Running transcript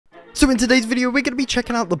So in today's video, we're going to be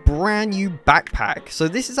checking out the brand new backpack. So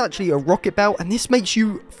this is actually a rocket belt, and this makes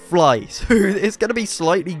you fly. So it's going to be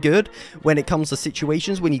slightly good when it comes to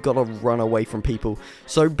situations when you got to run away from people.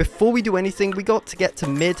 So before we do anything, we got to get to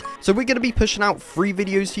mid. So we're going to be pushing out 3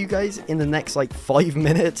 videos to you guys in the next like 5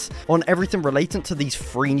 minutes on everything related to these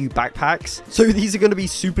 3 new backpacks. So these are going to be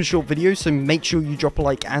super short videos, so make sure you drop a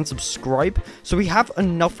like and subscribe. So we have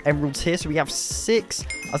enough emeralds here. So we have 6.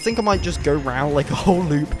 I think I might just go around like a whole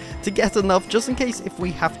loop to get enough, just in case if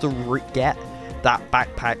we have to get that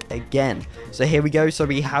backpack again. So here we go. So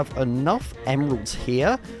we have enough emeralds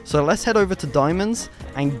here, so let's head over to diamonds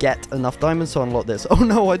and get enough diamonds to unlock this. Oh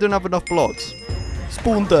no, I don't have enough blocks.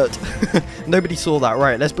 Spawn dirt. Nobody saw that.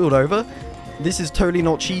 Right, let's build over. This is totally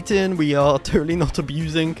not cheating. We are totally not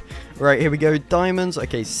abusing. Right, here we go. Diamonds.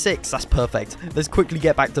 Okay, 6. That's perfect. Let's quickly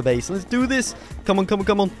get back to base. Let's do this. Come on, come on,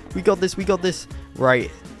 come on. We got this. We got this. Right.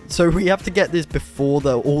 So we have to get this before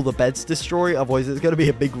all the beds destroy. Otherwise, it's going to be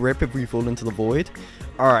a big rip if we fall into the void.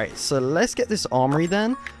 Alright, so let's get this armory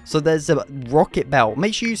then. So there's a rocket belt.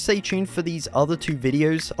 Make sure you stay tuned for these other 2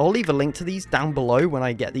 videos. I'll leave a link to these down below when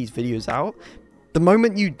I get these videos out. The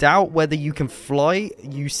moment you doubt whether you can fly,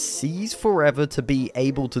 you cease forever to be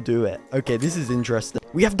able to do it. Okay, this is interesting.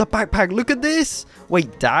 We have the backpack. Look at this.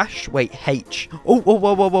 Wait, dash. Wait, H. Oh, whoa,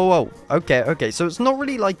 whoa, whoa, whoa, whoa. Okay, okay. So it's not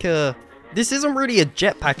really like a... This isn't really a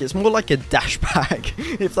jetpack, it's more like a dash pack,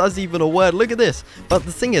 if that's even a word. Look at this. But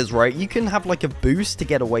the thing is, right, you can have like a boost to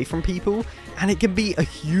get away from people, and it can be a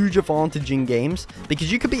huge advantage in games,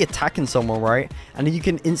 because you could be attacking someone, right, and then you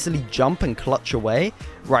can instantly jump and clutch away.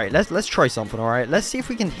 Right, let's try something, alright? Let's see if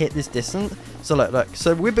we can hit this distance. So look,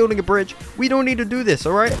 so we're building a bridge. We don't need to do this,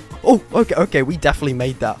 alright? Oh, okay, we definitely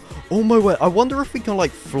made that. Oh my word, I wonder if we can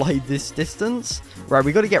like fly this distance. Right,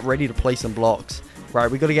 we got to get ready to place some blocks. Right,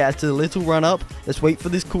 we got to get to the little run up. Let's wait for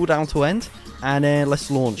this cooldown to end. And then let's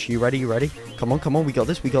launch. You ready? You ready? Come on, come on. We got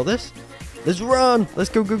this. We got this. Let's run. Let's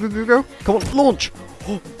go, go, go, go, go. Come on, launch.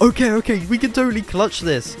 Oh, okay. We can totally clutch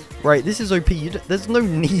this. Right, this is OP. There's no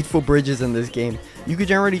need for bridges in this game. You could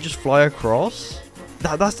generally just fly across.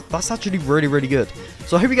 That's actually really, really good.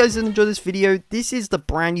 So I hope you guys did enjoy this video. This is the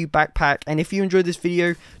brand new backpack, and if you enjoyed this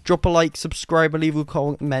video, drop a like, subscribe, and leave a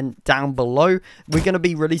comment down below. We're going to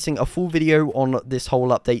be releasing a full video on this whole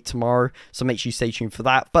update tomorrow, so make sure you stay tuned for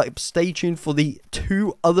that. But stay tuned for the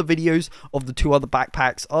 2 other videos of the 2 other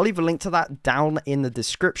backpacks. I'll leave a link to that down in the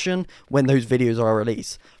description when those videos are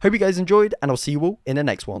released. Hope you guys enjoyed, and I'll see you all in the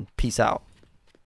next one. Peace out.